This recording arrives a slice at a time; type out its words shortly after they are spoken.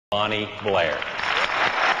Blair. There's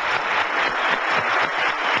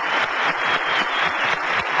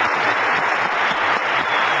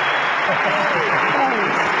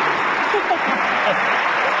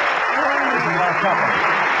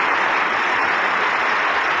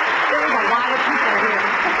a lot of people here.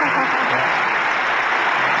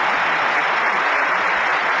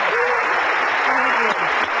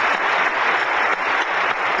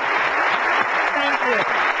 Thank you.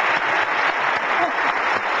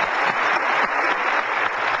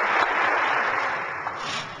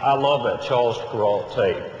 I love that Charles Kuralt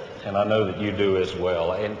tape, and I know that you do as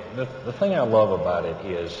well. And the thing I love about it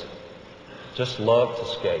is just love to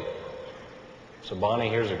skate. So Bonnie,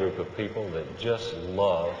 here's a group of people that just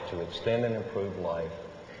love to extend and improve life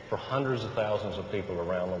for hundreds of thousands of people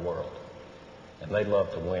around the world. And they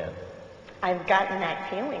love to win. I've gotten that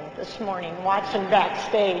feeling this morning watching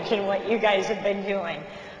backstage and what you guys have been doing.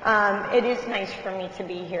 It is nice for me to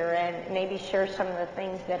be here and maybe share some of the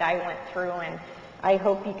things that I went through, and I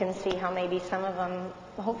hope you can see how maybe some of them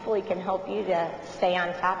hopefully can help you to stay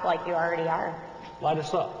on top like you already are. Light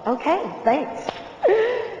us up. Okay, thanks.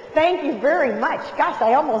 Thank you very much. Gosh,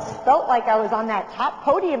 I almost felt like I was on that top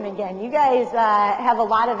podium again. You guys have a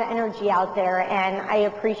lot of energy out there, and I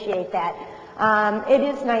appreciate that. It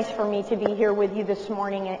is nice for me to be here with you this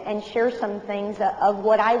morning and share some things of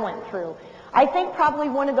what I went through. I think probably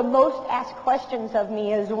one of the most asked questions of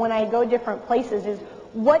me is when I go different places is,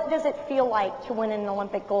 what does it feel like to win an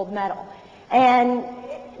Olympic gold medal? And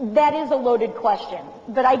that is a loaded question.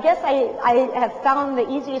 But I guess I have found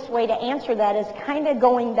the easiest way to answer that is kind of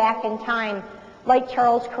going back in time like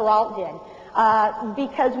Charles Kuralt did.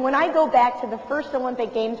 Because when I go back to the first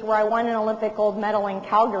Olympic Games where I won an Olympic gold medal in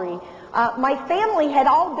Calgary, my family had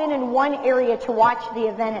all been in one area to watch the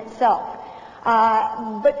event itself.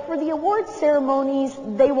 But for the award ceremonies,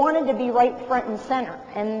 they wanted to be right front and center,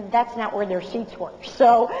 and that's not where their seats were.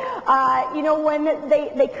 So, when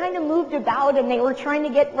they kind of moved about and they were trying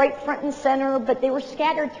to get right front and center, but they were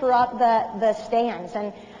scattered throughout the stands.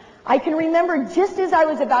 And I can remember just as I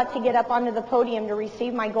was about to get up onto the podium to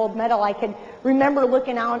receive my gold medal, I could remember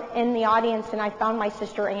looking out in the audience and I found my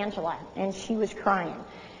sister Angela, and she was crying.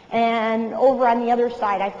 And over on the other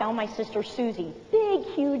side, I found my sister Susie, big,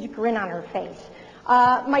 huge grin on her face.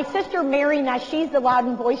 My sister Mary, now she's the loud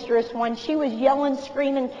and boisterous one. She was yelling,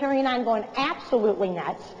 screaming, carrying on, going absolutely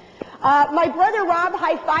nuts. My brother Rob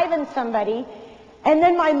high-fiving somebody, and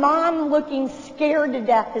then my mom looking scared to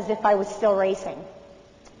death as if I was still racing.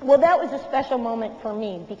 Well, that was a special moment for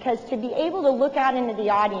me, because to be able to look out into the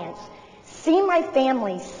audience, see my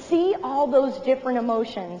family, see all those different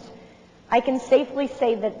emotions, I can safely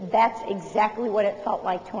say that that's exactly what it felt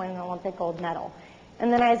like to win an Olympic gold medal.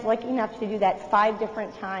 And then I was lucky enough to do that 5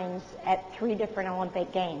 different times at 3 different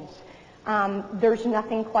Olympic Games. There's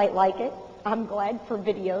nothing quite like it. I'm glad for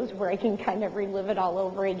videos where I can kind of relive it all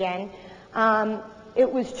over again. It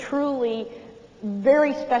was truly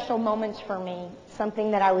very special moments for me,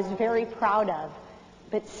 something that I was very proud of,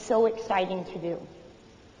 but so exciting to do.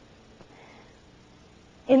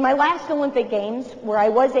 In my last Olympic Games, where I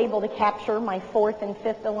was able to capture my 4th and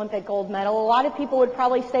 5th Olympic gold medal, a lot of people would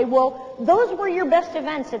probably say, well, those were your best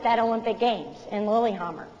events at that Olympic Games in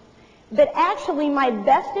Lillehammer. But actually, my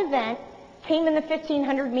best event came in the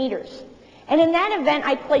 1,500 meters. And in that event,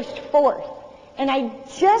 I placed 4th. And I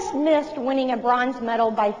just missed winning a bronze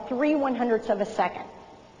medal by 3/100ths of a second.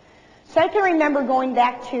 So I can remember going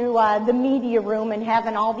back to the media room and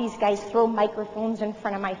having all these guys throw microphones in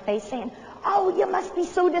front of my face saying, oh, you must be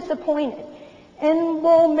so disappointed. And,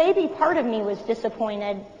 well, maybe part of me was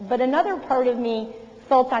disappointed, but another part of me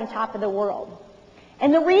felt on top of the world.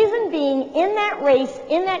 And the reason being, in that race,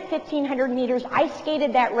 in that 1,500 meters, I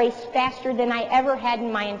skated that race faster than I ever had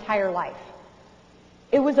in my entire life.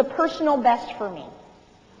 It was a personal best for me.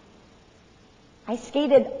 I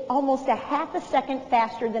skated almost a half a second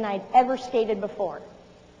faster than I'd ever skated before.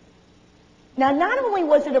 Now, not only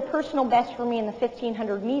was it a personal best for me in the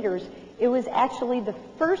 1,500 meters, it was actually the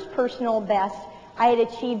first personal best I had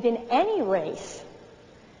achieved in any race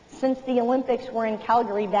since the Olympics were in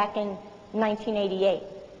Calgary back in 1988.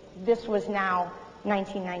 This was now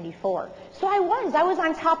 1994. So I was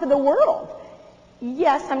on top of the world.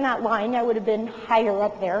 Yes, I'm not lying. I would have been higher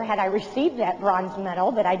up there had I received that bronze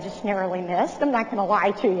medal that I just narrowly missed. I'm not going to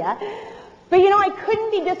lie to you. But, I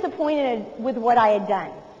couldn't be disappointed with what I had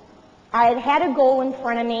done. I had had a goal in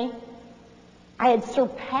front of me. I had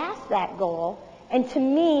surpassed that goal, and to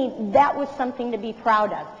me, that was something to be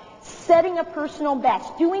proud of. Setting a personal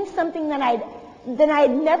best, doing something that I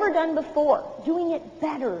had never done before, doing it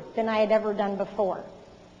better than I had ever done before.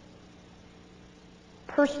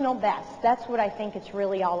 Personal best. That's what I think it's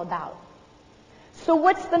really all about. So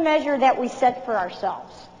what's the measure that we set for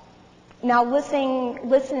ourselves? Now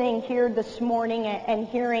listening here this morning and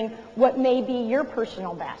hearing what may be your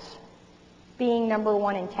personal best. Being number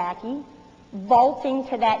 1 in tacky, vaulting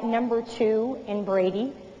to that number 2 in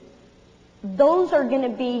Brady. Those are going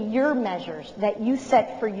to be your measures that you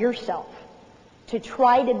set for yourself to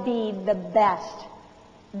try to be the best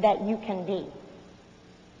that you can be.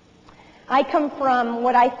 I come from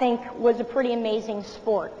what I think was a pretty amazing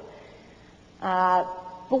sport. But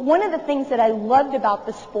one of the things that I loved about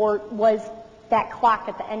the sport was that clock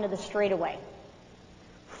at the end of the straightaway.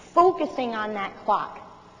 Focusing on that clock.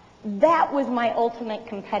 That was my ultimate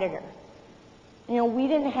competitor. You know, we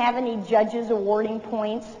didn't have any judges awarding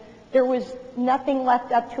points. There was nothing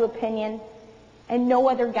left up to opinion and no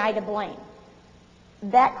other guy to blame.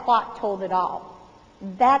 That clock told it all.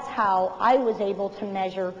 That's how I was able to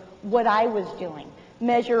measure what I was doing,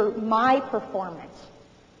 measure my performance,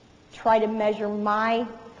 try to measure my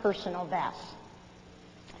personal best.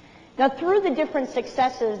 Now, through the different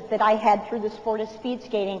successes that I had through the sport of speed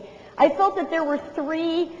skating, I felt that there were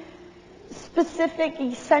 3 specific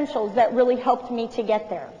essentials that really helped me to get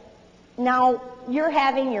there. Now, you're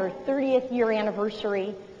having your 30th year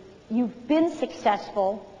anniversary. You've been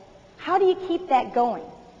successful. How do you keep that going?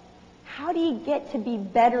 How do you get to be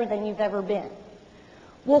better than you've ever been?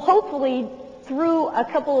 Well, hopefully, through a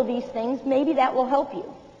couple of these things, maybe that will help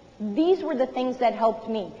you. These were the things that helped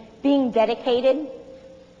me. Being dedicated,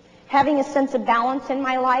 having a sense of balance in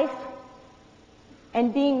my life,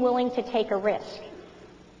 and being willing to take a risk.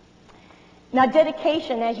 Now,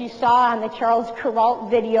 dedication, as you saw on the Charles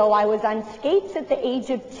Kuralt video, I was on skates at the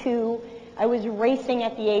age of 2. I was racing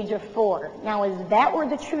at the age of 4. Now, is that where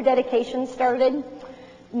the true dedication started?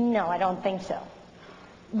 No, I don't think so.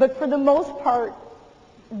 But for the most part,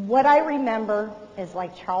 what I remember is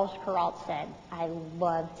like Charles Kuralt said, I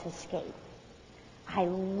loved to skate. I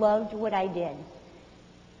loved what I did,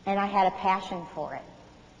 and I had a passion for it.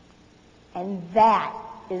 And that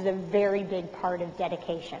is a very big part of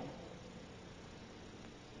dedication.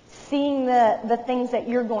 Seeing the things that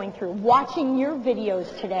you're going through, watching your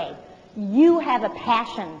videos today, you have a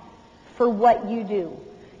passion for what you do.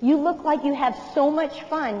 You look like you have so much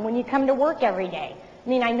fun when you come to work every day. I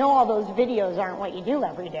mean, I know all those videos aren't what you do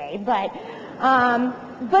every day, but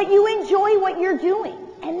you enjoy what you're doing,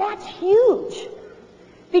 and that's huge.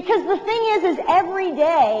 Because the thing is every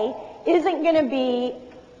day isn't going to be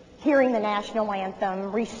hearing the national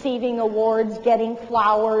anthem, receiving awards, getting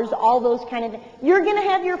flowers, all those kind of things. You're going to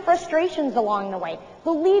have your frustrations along the way.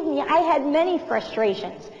 Believe me, I had many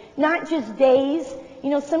frustrations, not just days. You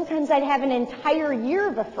know, sometimes I'd have an entire year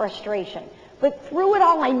of a frustration. But through it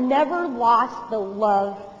all, I never lost the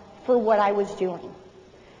love for what I was doing.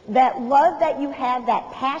 That love that you have,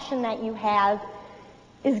 that passion that you have,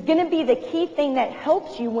 is going to be the key thing that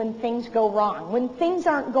helps you when things go wrong, when things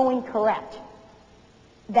aren't going correct.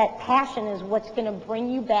 That passion is what's going to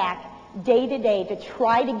bring you back day to day to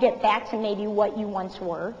try to get back to maybe what you once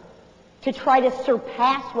were, to try to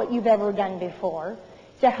surpass what you've ever done before,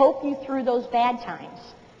 to help you through those bad times.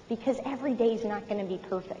 Because every day is not going to be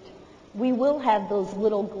perfect. We will have those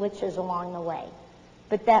little glitches along the way.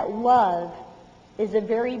 But that love is a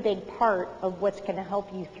very big part of what's going to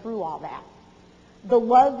help you through all that. The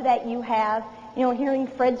love that you have, you know, hearing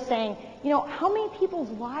Fred saying, you know, how many people's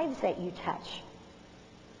lives that you touch?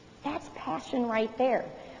 That's passion right there.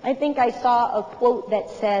 I think I saw a quote that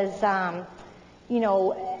says, you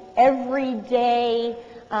know, every day,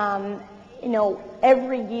 you know,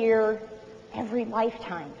 every year, every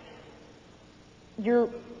lifetime. You're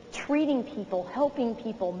treating people, helping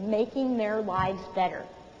people, making their lives better.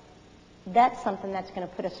 That's something that's going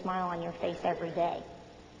to put a smile on your face every day.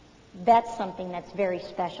 That's something that's very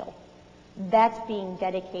special. That's being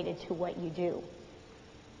dedicated to what you do.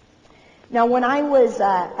 Now, when I was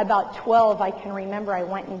about 12, I can remember I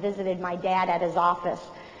went and visited my dad at his office.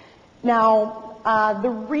 Now, the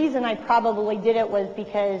reason I probably did it was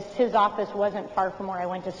because his office wasn't far from where I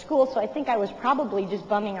went to school, so I think I was probably just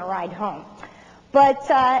bumming a ride home. But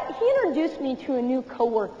he introduced me to a new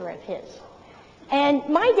coworker of his. And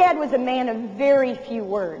my dad was a man of very few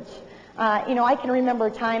words. You know, I can remember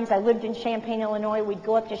times I lived in Champaign, Illinois. We'd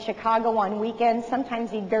go up to Chicago on weekends.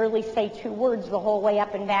 Sometimes he'd barely say 2 words the whole way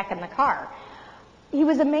up and back in the car. He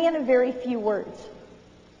was a man of very few words.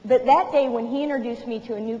 But that day when he introduced me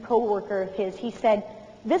to a new coworker of his, he said,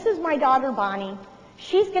 "This is my daughter, Bonnie.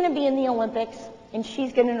 She's going to be in the Olympics, and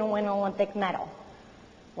she's going to win an Olympic medal."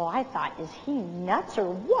 Well, I thought, is he nuts or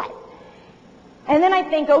what? And then I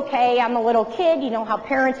think, okay, I'm a little kid. You know how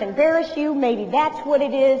parents embarrass you. Maybe that's what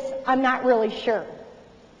it is. I'm not really sure.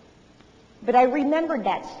 But I remembered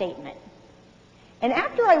that statement. And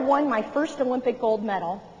after I won my first Olympic gold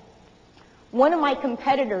medal, one of my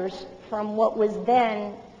competitors from what was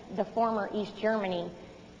then the former East Germany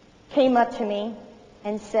came up to me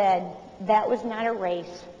and said, "That was not a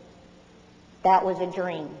race, that was a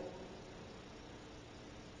dream."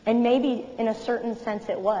 And maybe in a certain sense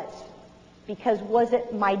it was. Because was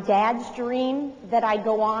it my dad's dream that I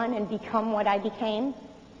go on and become what I became?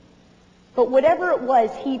 But whatever it was,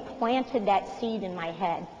 he planted that seed in my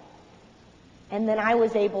head. And then I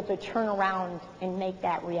was able to turn around and make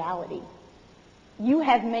that reality. You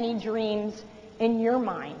have many dreams in your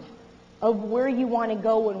mind of where you want to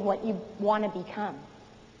go and what you want to become.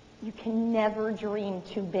 You can never dream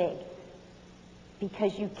too big,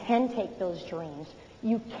 because you can take those dreams.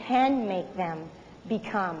 You can make them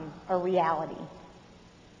become a reality.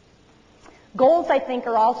 Goals, I think,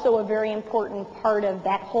 are also a very important part of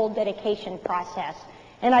that whole dedication process.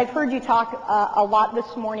 And I've heard you talk a lot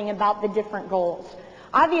this morning about the different goals.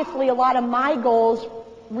 Obviously, a lot of my goals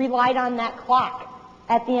relied on that clock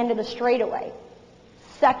at the end of the straightaway.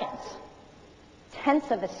 Seconds,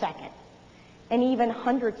 tenths of a second, and even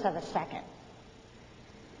hundredths of a second.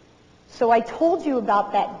 So I told you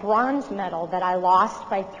about that bronze medal that I lost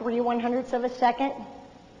by 3/100ths of a second,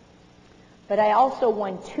 but I also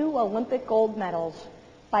won 2 Olympic gold medals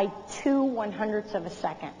by 2/100ths of a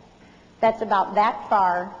second. That's about that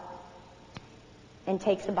far and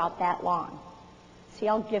takes about that long. See,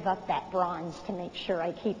 I'll give up that bronze to make sure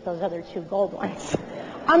I keep those other 2 gold ones.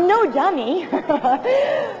 I'm no dummy.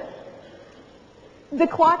 The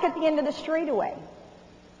clock at the end of the straightaway.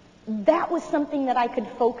 That was something that I could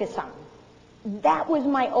focus on. That was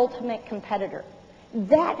my ultimate competitor.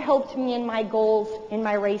 That helped me in my goals in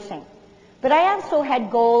my racing. But I also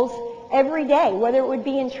had goals every day, whether it would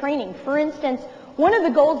be in training. For instance, one of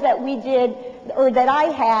the goals that we did, or that I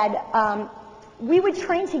had, we would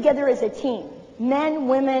train together as a team. Men,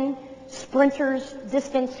 women, sprinters,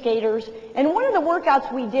 distance skaters. And one of the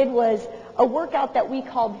workouts we did was a workout that we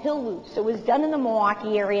called hill loops. It was done in the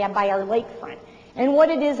Milwaukee area by our lakefront. And what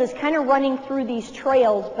it is kind of running through these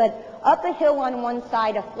trails, but up a hill on one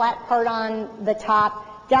side, a flat part on the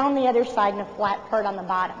top, down the other side, and a flat part on the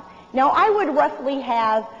bottom. Now, I would roughly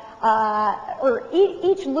have,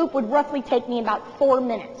 each loop would roughly take me about 4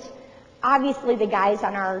 minutes. Obviously, the guys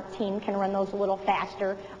on our team can run those a little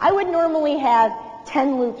faster. I would normally have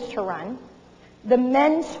 10 loops to run. The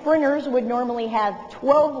men sprinters would normally have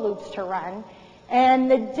 12 loops to run.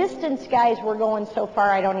 And the distance guys were going so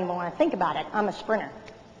far I don't even want to think about it. I'm a sprinter.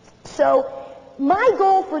 So my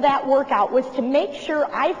goal for that workout was to make sure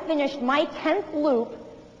I finished my 10th loop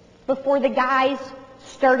before the guys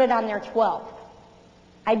started on their 12th.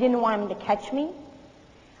 I didn't want them to catch me.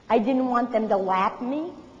 I didn't want them to lap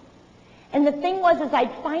me. And the thing was, is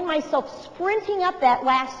I'd find myself sprinting up that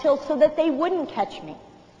last hill so that they wouldn't catch me.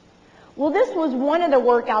 Well, this was one of the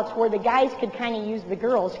workouts where the guys could kind of use the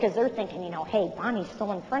girls, because they're thinking, hey, Bonnie's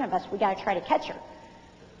still in front of us. We got to try to catch her.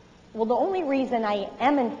 Well, the only reason I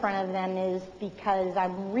am in front of them is because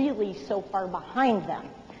I'm really so far behind them.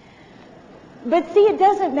 But see, it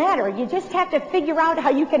doesn't matter. You just have to figure out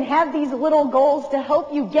how you can have these little goals to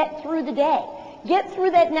help you get through the day. Get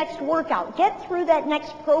through that next workout. Get through that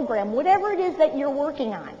next program, whatever it is that you're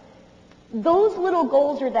working on. Those little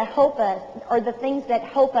goals are the things that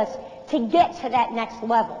help us to get to that next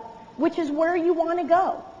level, which is where you want to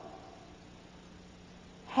go.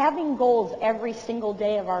 Having goals every single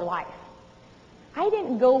day of our life. I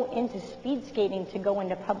didn't go into speed skating to go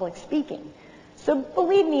into public speaking. So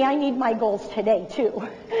believe me, I need my goals today too.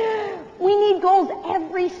 We need goals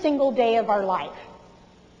every single day of our life.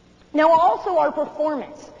 Now also our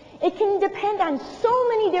performance. It can depend on so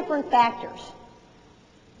many different factors.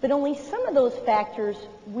 But only some of those factors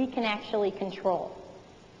we can actually control.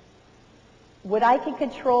 What I can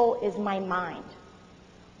control is my mind.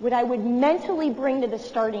 What I would mentally bring to the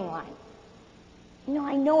starting line.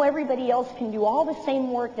 I know everybody else can do all the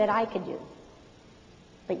same work that I could do.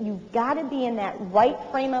 But you've got to be in that right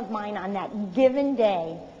frame of mind on that given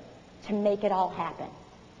day to make it all happen.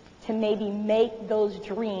 To maybe make those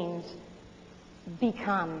dreams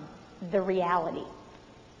become the reality.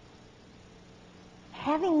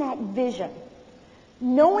 Having that vision,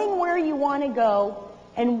 knowing where you want to go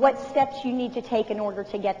and what steps you need to take in order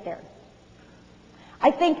to get there.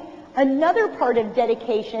 I think another part of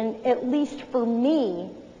dedication, at least for me,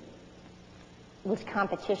 was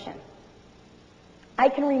competition. I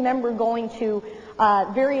can remember going to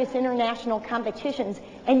various international competitions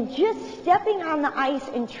and just stepping on the ice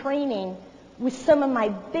and training with some of my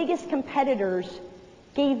biggest competitors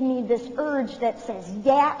gave me this urge that says,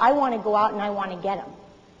 yeah, I want to go out and I want to get them.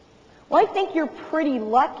 Well, I think you're pretty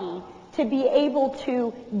lucky to be able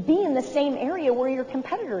to be in the same area where your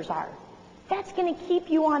competitors are. That's going to keep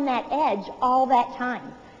you on that edge all that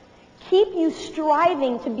time. Keep you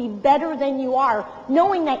striving to be better than you are,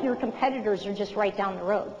 knowing that your competitors are just right down the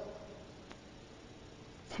road.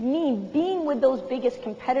 To me, being with those biggest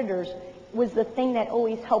competitors was the thing that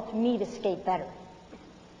always helped me to skate better.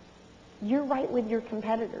 You're right with your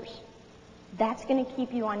competitors. That's going to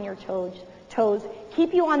keep you on your toes,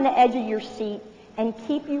 keep you on the edge of your seat, and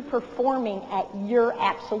keep you performing at your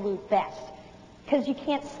absolute best. Because you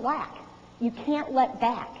can't slack. You can't let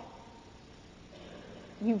back.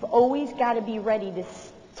 You've always got to be ready to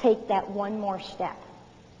take that one more step.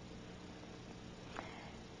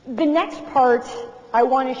 The next part I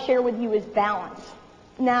want to share with you is balance.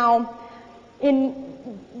 Now,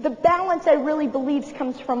 in the balance I really believe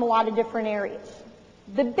comes from a lot of different areas.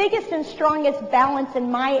 The biggest and strongest balance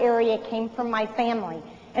in my area came from my family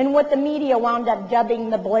and what the media wound up dubbing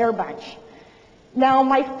the Blair Bunch. Now,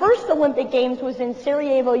 my first Olympic Games was in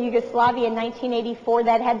Sarajevo, Yugoslavia in 1984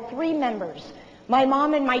 that had 3 members, my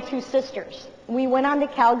mom and my 2 sisters. We went on to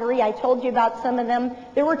Calgary. I told you about some of them.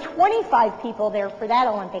 There were 25 people there for that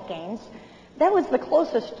Olympic Games. That was the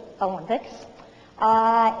closest Olympics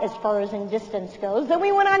as far as in distance goes. Then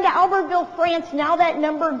we went on to Albertville, France. Now that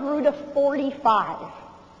number grew to 45.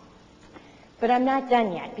 But I'm not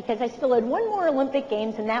done yet because I still had one more Olympic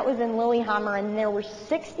Games, and that was in Lillehammer, and there were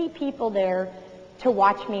 60 people there to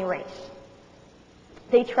watch me race.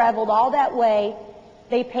 They traveled all that way.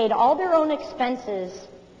 They paid all their own expenses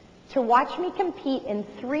to watch me compete in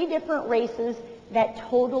 3 different races that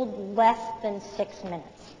totaled less than 6 minutes.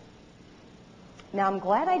 Now, I'm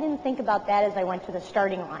glad I didn't think about that as I went to the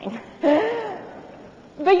starting line.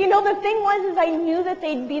 But you know, the thing was is I knew that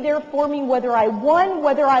they'd be there for me whether I won,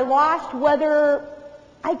 whether I lost, whether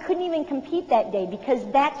I couldn't even compete that day, because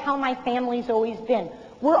that's how my family's always been.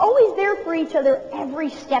 We're always there for each other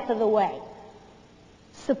every step of the way,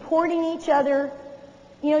 supporting each other.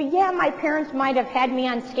 You know, yeah, my parents might have had me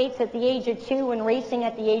on skates at the age of 2 and racing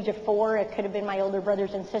at the age of 4. It could have been my older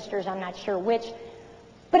brothers and sisters, I'm not sure which.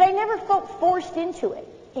 But I never felt forced into it.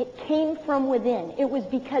 It came from within. It was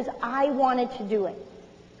because I wanted to do it.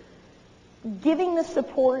 Giving the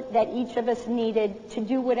support that each of us needed to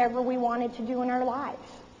do whatever we wanted to do in our lives.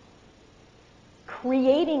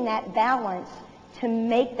 Creating that balance to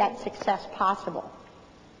make that success possible.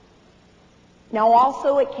 Now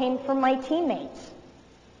also it came from my teammates.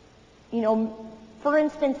 You know, for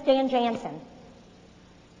instance, Dan Jansen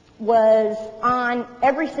was on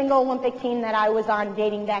every single Olympic team that I was on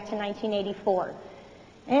dating back to 1984.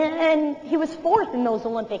 And he was 4th in those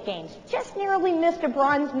Olympic Games. Just narrowly missed a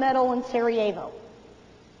bronze medal in Sarajevo.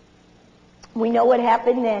 We know what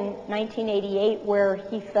happened in 1988 where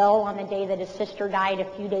he fell on the day that his sister died. A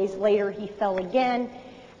few days later, he fell again.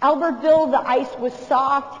 Albertville, the ice was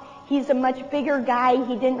soft. He's a much bigger guy.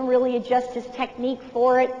 He didn't really adjust his technique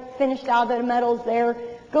for it. Finished out of the medals there.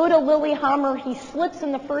 Go to Lillehammer. He slips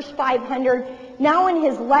in the first 500. Now in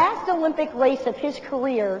his last Olympic race of his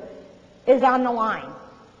career is on the line.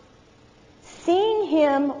 Seeing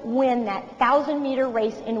him win that 1,000-meter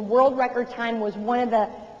race in world record time was one of the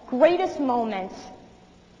greatest moments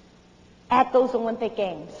at those Olympic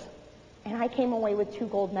Games. And I came away with 2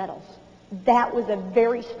 gold medals. That was a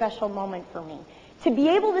very special moment for me. To be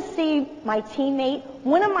able to see my teammate,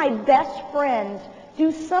 one of my best friends,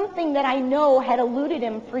 do something that I know had eluded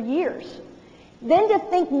him for years. Then to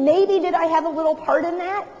think, maybe did I have a little part in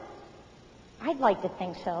that? I'd like to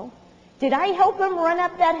think so. Did I help him run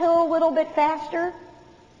up that hill a little bit faster?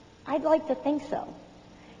 I'd like to think so.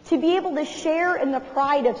 To be able to share in the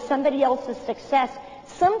pride of somebody else's success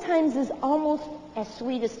sometimes is almost as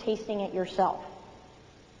sweet as tasting it yourself.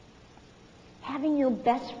 Having your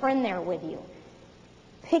best friend there with you,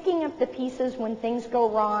 picking up the pieces when things go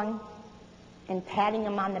wrong, and patting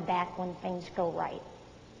them on the back when things go right.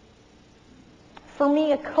 For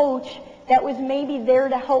me, a coach that was maybe there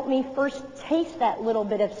to help me first taste that little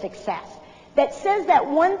bit of success, that says that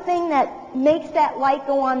one thing that makes that light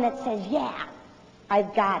go on, that says, yeah,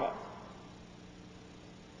 I've got it.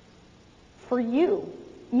 For you,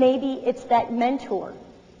 maybe it's that mentor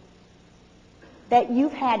that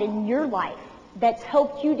you've had in your life that's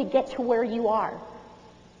helped you to get to where you are.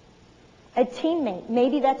 A teammate,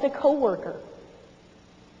 maybe that's a coworker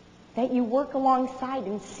that you work alongside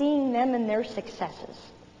and seeing them and their successes.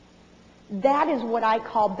 That is what I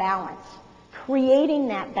call balance. Creating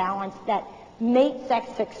that balance that makes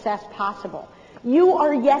that success possible. You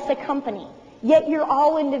are, yes, a company, yet you're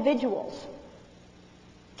all individuals.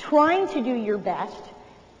 Trying to do your best.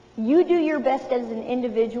 You do your best as an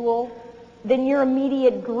individual. then your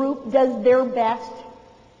immediate group does their best,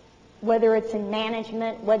 whether it's in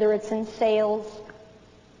management, whether it's in sales,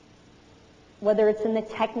 whether it's in the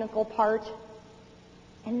technical part.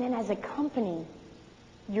 And then as a company,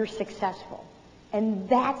 you're successful. And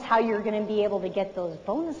that's how you're going to be able to get those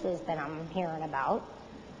bonuses that I'm hearing about.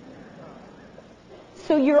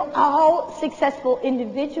 So you're all successful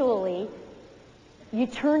individually. You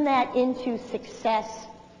turn that into success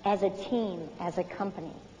as a team, as a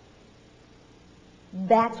company.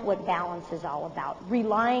 That's what balance is all about.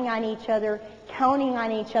 Relying on each other, counting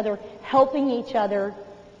on each other, helping each other,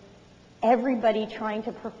 everybody trying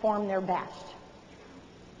to perform their best.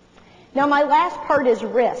 Now, my last part is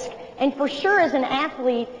risk. And for sure, as an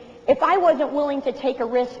athlete, if I wasn't willing to take a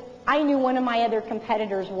risk, I knew one of my other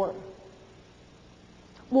competitors were.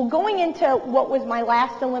 Well, going into what was my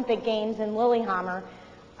last Olympic Games in Lillehammer,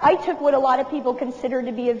 I took what a lot of people consider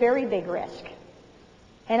to be a very big risk.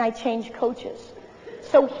 And I changed coaches.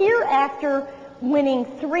 So here, after winning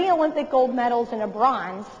 3 Olympic gold medals and a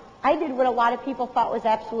bronze, I did what a lot of people thought was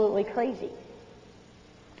absolutely crazy.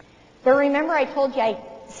 But remember, I told you I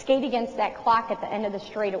skate against that clock at the end of the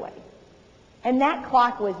straightaway. And that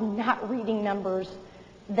clock was not reading numbers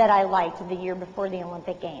that I liked the year before the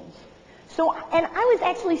Olympic Games. So, and I was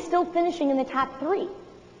actually still finishing in the top 3.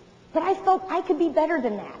 But I felt I could be better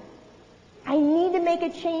than that. I need to make a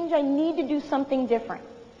change. I need to do something different.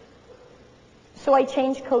 So I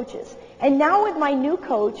changed coaches. And now with my new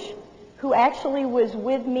coach, who actually was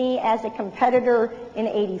with me as a competitor in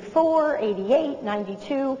 84, 88,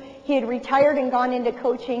 92. He had retired and gone into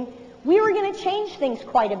coaching. We were going to change things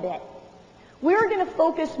quite a bit. We were going to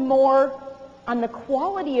focus more on the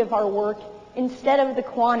quality of our work instead of the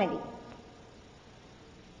quantity.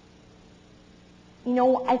 You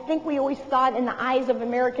know, I think we always thought in the eyes of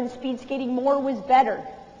American speed skating, more was better.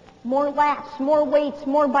 More laps, more weights,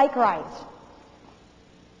 more bike rides.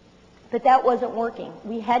 But that wasn't working.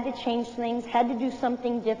 We had to change things, had to do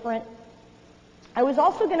something different. I was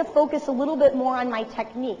also going to focus a little bit more on my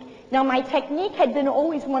technique. Now, my technique had been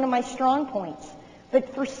always one of my strong points,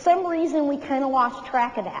 but for some reason we kind of lost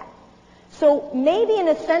track of that. So maybe in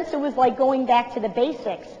a sense it was like going back to the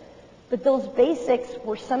basics, but those basics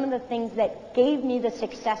were some of the things that gave me the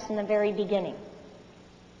success in the very beginning.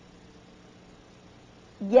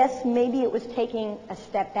 Yes, maybe it was taking a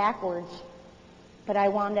step backwards, but I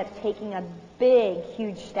wound up taking a big,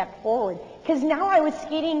 huge step forward. Because now I was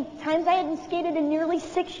skating times I hadn't skated in nearly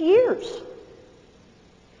 6 years.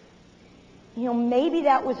 You know, maybe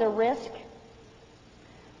that was a risk,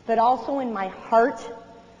 but also in my heart,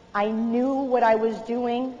 I knew what I was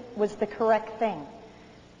doing was the correct thing.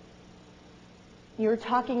 You were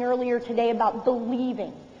talking earlier today about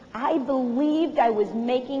believing. I believed I was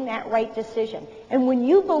making that right decision. And when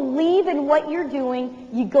you believe in what you're doing,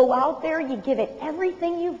 you go out there, you give it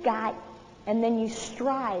everything you've got, and then you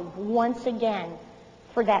strive once again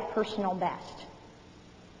for that personal best.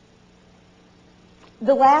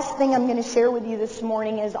 The last thing I'm going to share with you this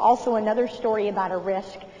morning is also another story about a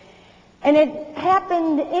risk. And it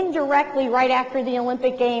happened indirectly right after the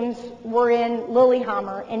Olympic Games were in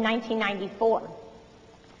Lillehammer in 1994.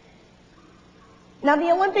 Now,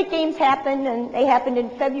 the Olympic Games happened, and they happened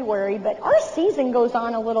in February, but our season goes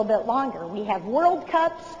on a little bit longer. We have World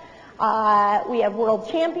Cups, we have World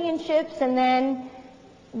Championships, and then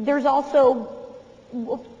there's also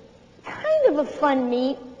kind of a fun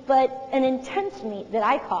meet, but an intense meet that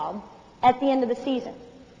I called at the end of the season.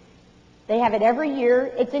 They have it every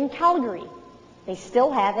year. It's in Calgary. They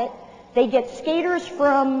still have it. They get skaters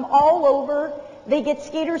from all over. They get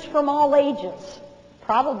skaters from all ages.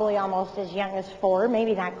 Probably almost as young as 4,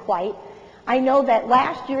 maybe not quite. I know that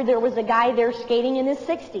last year there was a guy there skating in his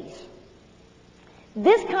 60s.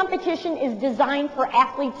 This competition is designed for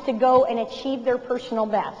athletes to go and achieve their personal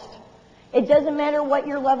best. It doesn't matter what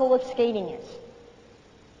your level of skating is.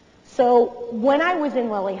 So when I was in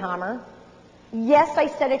Lillehammer, yes, I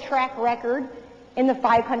set a track record in the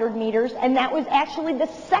 500 meters, and that was actually the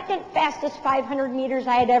second fastest 500 meters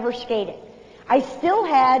I had ever skated. I still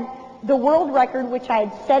had the world record, which I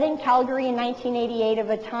had set in Calgary in 1988, of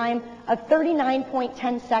a time of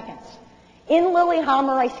 39.10 seconds. In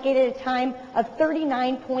Lillehammer, I skated a time of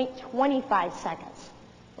 39.25 seconds.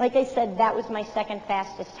 Like I said, that was my second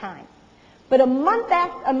fastest time. But a month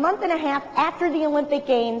and a half after the Olympic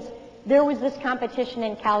Games, there was this competition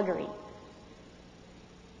in Calgary.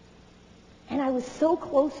 And I was so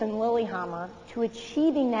close in Lillehammer to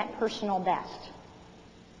achieving that personal best.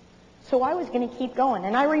 So I was going to keep going.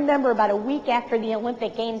 And I remember about a week after the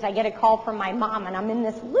Olympic Games, I get a call from my mom, and I'm in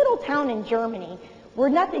this little town in Germany where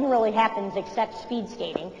nothing really happens except speed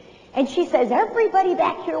skating. And she says, everybody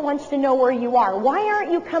back here wants to know where you are. Why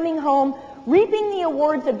aren't you coming home, reaping the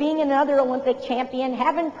awards of being another Olympic champion,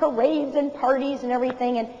 having parades and parties and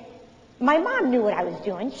everything? And my mom knew what I was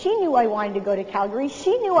doing. She knew I wanted to go to Calgary.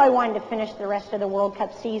 She knew I wanted to finish the rest of the World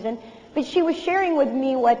Cup season. But she was sharing with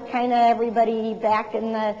me what kind of everybody back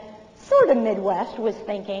in the sort of Midwest was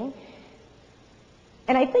thinking.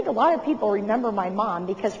 And I think a lot of people remember my mom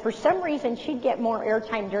because for some reason she'd get more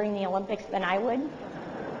airtime during the Olympics than I would.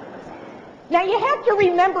 Now you have to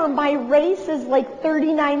remember my race is like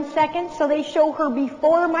 39 seconds, so they show her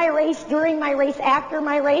before my race, during my race, after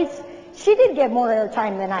my race. She did get more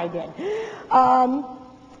airtime than I did.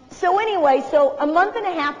 So anyway, so a month and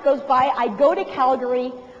a half goes by. I go to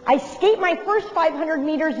Calgary. I skate my first 500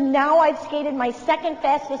 meters. Now I've skated my second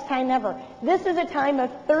fastest time ever. This is a time of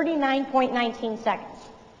 39.19 seconds.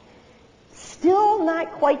 Still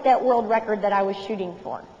not quite that world record that I was shooting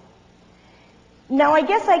for. Now, I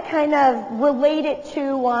guess I kind of relate it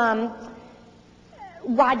to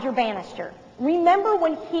Roger Bannister. Remember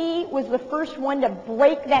when he was the first one to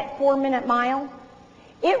break that 4-minute mile?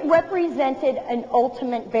 It represented an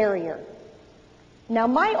ultimate barrier. Now,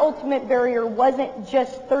 my ultimate barrier wasn't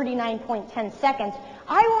just 39.10 seconds.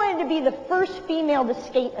 I wanted to be the first female to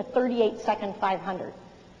skate a 38-second 500.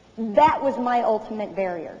 That was my ultimate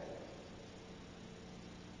barrier.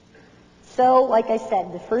 So, like I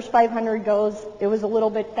said, the first 500 goes, it was a little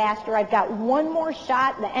bit faster. I've got one more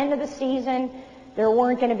shot at the end of the season. There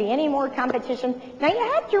weren't going to be any more competition. Now, you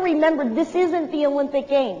have to remember, this isn't the Olympic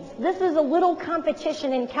Games. This is a little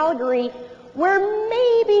competition in Calgary where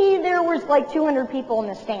maybe there was like 200 people in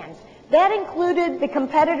the stands. That included the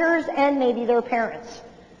competitors and maybe their parents.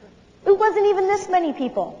 It wasn't even this many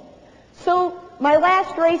people. So my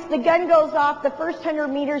last race, the gun goes off, the first 100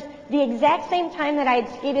 meters, the exact same time that I had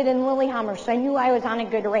skated in Lillehammer, so I knew I was on a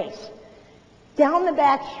good race. Down the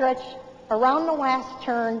back stretch, around the last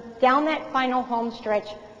turn, down that final home stretch,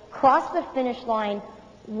 cross the finish line,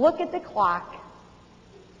 look at the clock,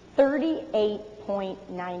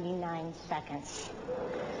 38.99 seconds.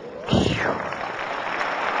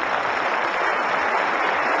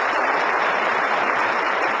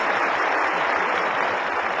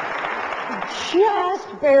 Just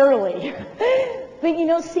barely. But you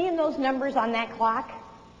know, seeing those numbers on that clock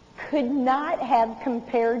could not have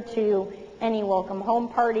compared to any welcome home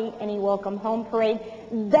party, any welcome home parade.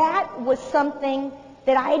 That was something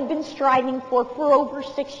that I had been striving for over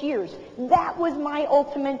 6 years. That was my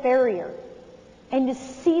ultimate barrier. And to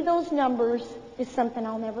see those numbers is something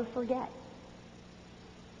I'll never forget.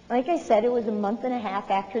 Like I said, it was a month and a half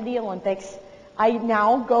after the Olympics. I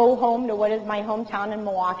now go home to what is my hometown in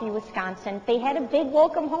Milwaukee, Wisconsin. They had a big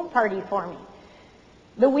welcome home party for me.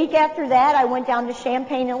 The week after that, I went down to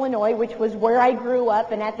Champaign, Illinois, which was where I grew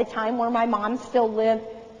up, and at the time where my mom still lived.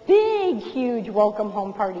 Big, huge welcome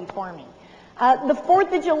home party for me. The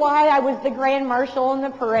 4th of July, I was the Grand Marshal in the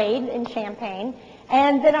parade in Champaign,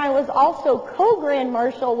 and then I was also co-Grand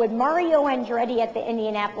Marshal with Mario Andretti at the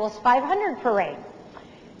Indianapolis 500 parade.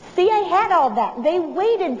 See, I had all that. They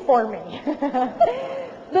waited for me.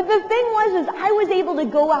 But the thing was, I was able to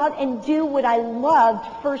go out and do what I loved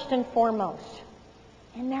first and foremost.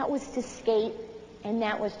 And that was to skate, and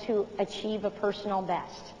that was to achieve a personal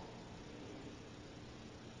best.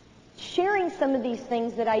 Sharing some of these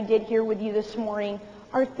things that I did here with you this morning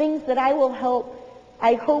are things that I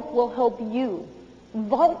hope will help you,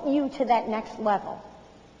 vault you to that next level.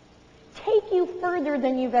 Take you further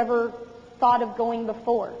than you've ever thought of going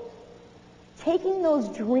before. Taking those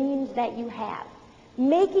dreams that you have,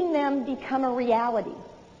 making them become a reality.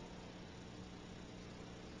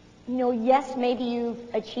 You know, yes, maybe you've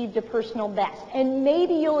achieved a personal best, and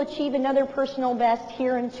maybe you'll achieve another personal best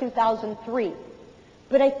here in 2003.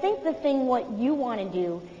 But I think the thing what you want to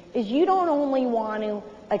do is you don't only want to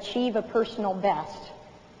achieve a personal best,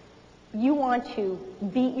 you want to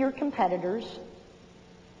beat your competitors,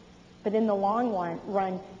 but in the long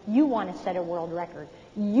run, you want to set a world record.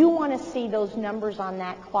 You want to see those numbers on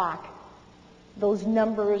that clock, those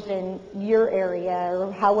numbers in your area,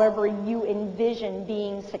 or however you envision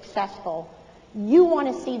being successful. You want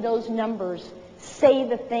to see those numbers say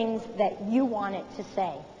the things that you want it to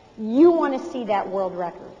say. You want to see that world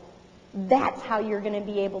record. That's how you're going to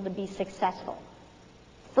be able to be successful.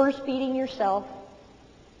 First beating yourself,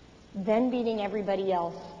 then beating everybody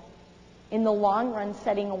else. In the long run,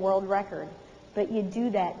 setting a world record. But you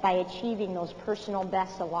do that by achieving those personal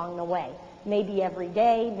bests along the way. Maybe every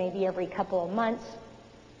day, maybe every couple of months.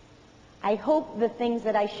 I hope the things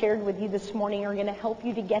that I shared with you this morning are going to help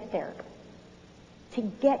you to get there. To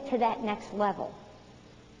get to that next level.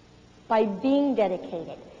 By being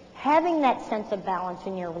dedicated, having that sense of balance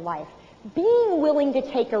in your life, being willing to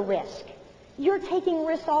take a risk. You're taking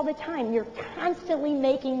risks all the time. You're constantly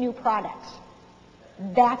making new products.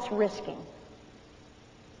 That's risking.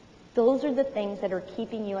 Those are the things that are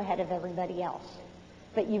keeping you ahead of everybody else.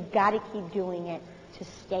 But you've got to keep doing it to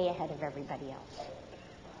stay ahead of everybody else.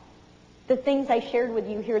 The things I shared with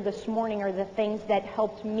you here this morning are the things that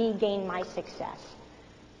helped me gain my success.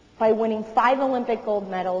 By winning 5 Olympic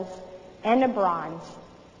gold medals and a bronze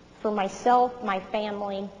for myself, my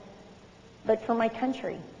family, but for my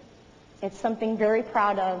country. It's something very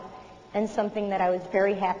proud of and something that I was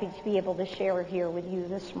very happy to be able to share here with you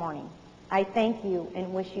this morning. I thank you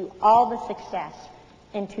and wish you all the success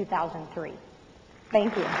in 2003.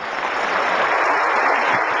 Thank you.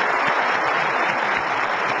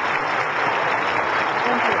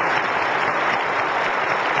 Thank you.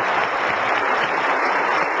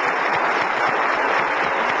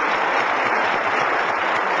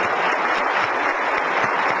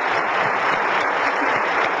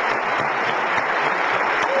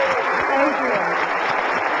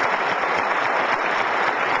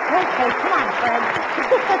 Okay, come on, Fred.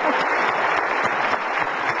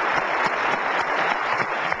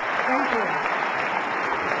 Thank you.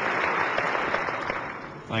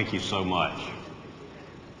 Thank you so much.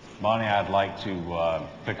 Bonnie, I'd like to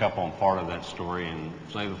pick up on part of that story and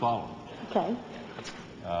say the following. Okay.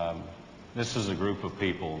 This is a group of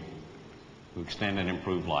people who extend and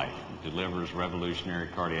improve life, delivers revolutionary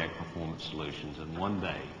cardiac performance solutions, and one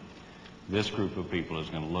day this group of people is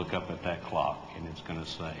going to look up at that clock and it's going to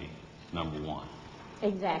say, number 1.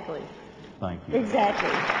 Exactly. Thank you. Exactly.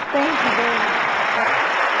 Thank you very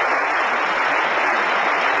much.